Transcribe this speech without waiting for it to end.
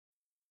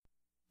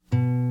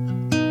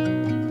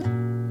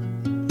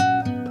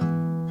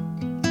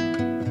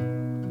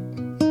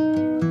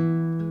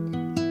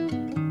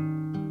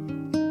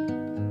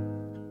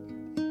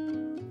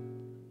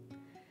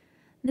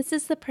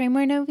This is the Pray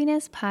More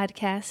Novenas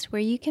podcast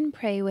where you can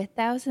pray with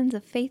thousands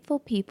of faithful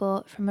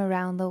people from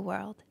around the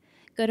world.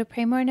 Go to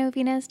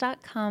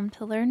praymorenovenas.com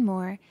to learn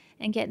more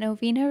and get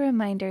novena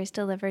reminders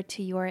delivered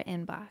to your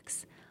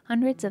inbox.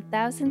 Hundreds of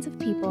thousands of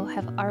people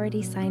have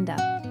already signed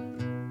up.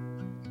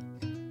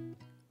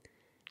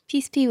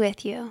 Peace be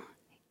with you.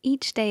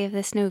 Each day of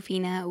this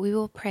novena, we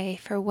will pray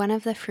for one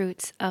of the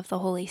fruits of the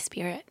Holy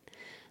Spirit.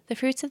 The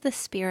fruits of the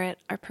Spirit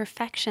are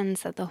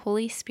perfections that the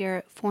Holy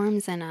Spirit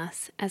forms in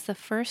us as the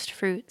first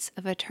fruits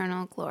of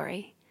eternal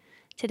glory.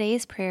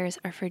 Today's prayers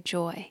are for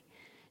joy.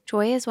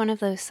 Joy is one of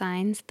those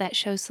signs that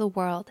shows the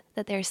world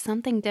that there is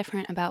something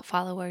different about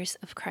followers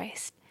of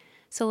Christ.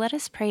 So let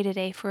us pray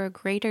today for a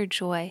greater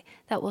joy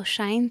that will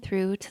shine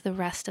through to the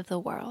rest of the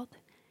world.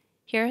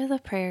 Here are the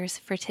prayers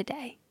for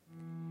today.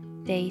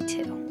 Day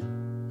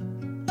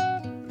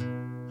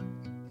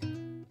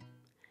 2.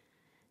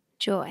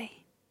 Joy.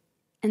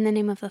 In the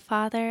name of the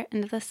Father,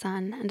 and of the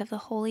Son, and of the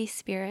Holy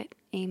Spirit.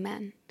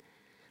 Amen.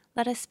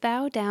 Let us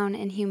bow down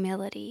in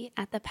humility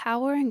at the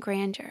power and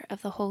grandeur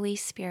of the Holy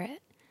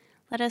Spirit.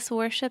 Let us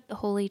worship the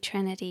Holy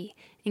Trinity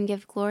and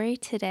give glory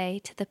today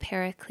to the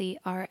Paraclete,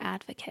 our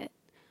advocate.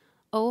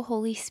 O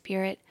Holy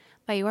Spirit,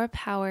 by your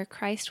power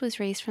Christ was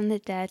raised from the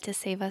dead to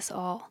save us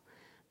all.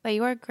 By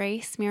your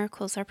grace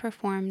miracles are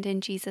performed in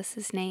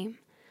Jesus' name.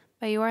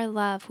 By your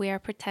love we are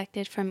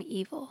protected from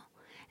evil.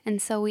 And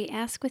so we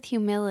ask with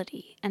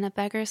humility and a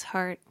beggar's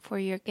heart for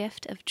your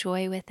gift of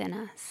joy within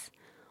us.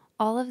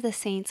 All of the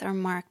saints are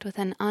marked with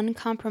an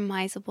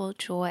uncompromisable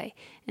joy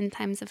in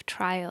times of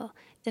trial,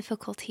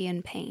 difficulty,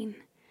 and pain.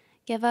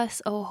 Give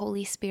us, O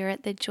Holy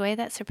Spirit, the joy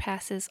that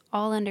surpasses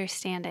all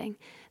understanding,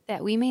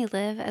 that we may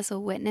live as a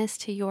witness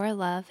to your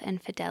love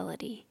and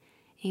fidelity.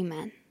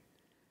 Amen.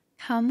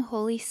 Come,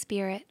 Holy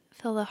Spirit,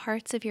 fill the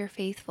hearts of your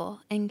faithful,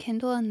 and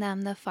kindle in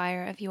them the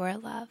fire of your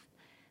love.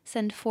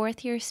 Send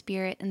forth your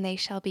Spirit, and they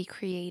shall be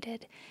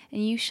created,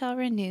 and you shall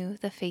renew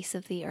the face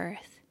of the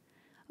earth.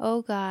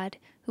 O God,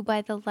 who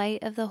by the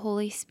light of the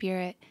Holy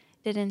Spirit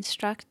did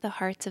instruct the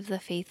hearts of the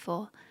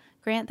faithful,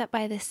 grant that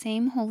by the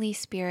same Holy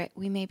Spirit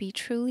we may be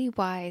truly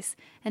wise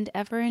and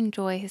ever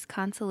enjoy his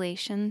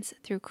consolations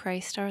through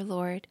Christ our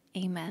Lord.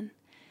 Amen.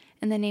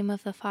 In the name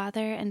of the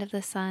Father, and of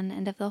the Son,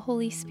 and of the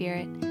Holy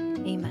Spirit.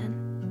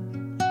 Amen.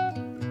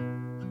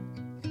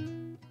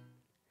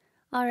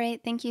 All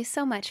right, thank you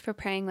so much for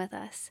praying with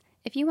us.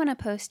 If you want to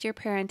post your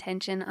prayer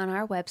intention on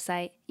our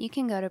website, you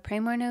can go to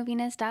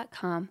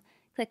praymorenovenas.com,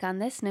 click on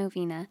this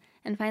novena,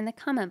 and find the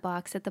comment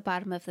box at the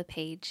bottom of the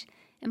page.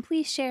 And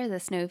please share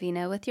this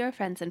novena with your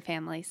friends and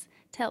families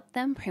to help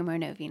them pray more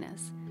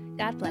novenas.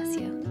 God bless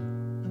you.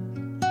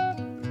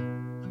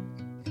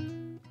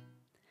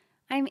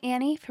 I'm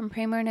Annie from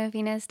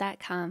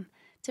praymorenovenas.com.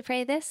 To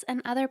pray this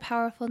and other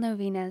powerful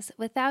novenas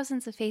with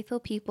thousands of faithful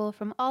people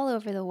from all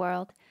over the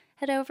world,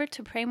 head over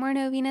to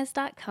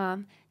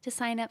praymorenovenas.com to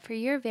sign up for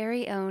your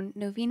very own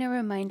novena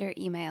reminder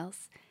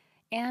emails.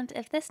 And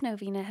if this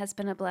novena has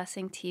been a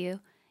blessing to you,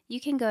 you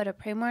can go to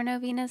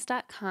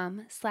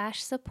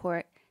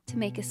praymorenovenas.com/support to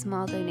make a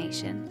small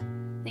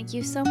donation. Thank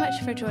you so much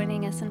for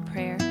joining us in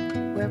prayer.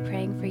 We're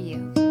praying for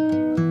you.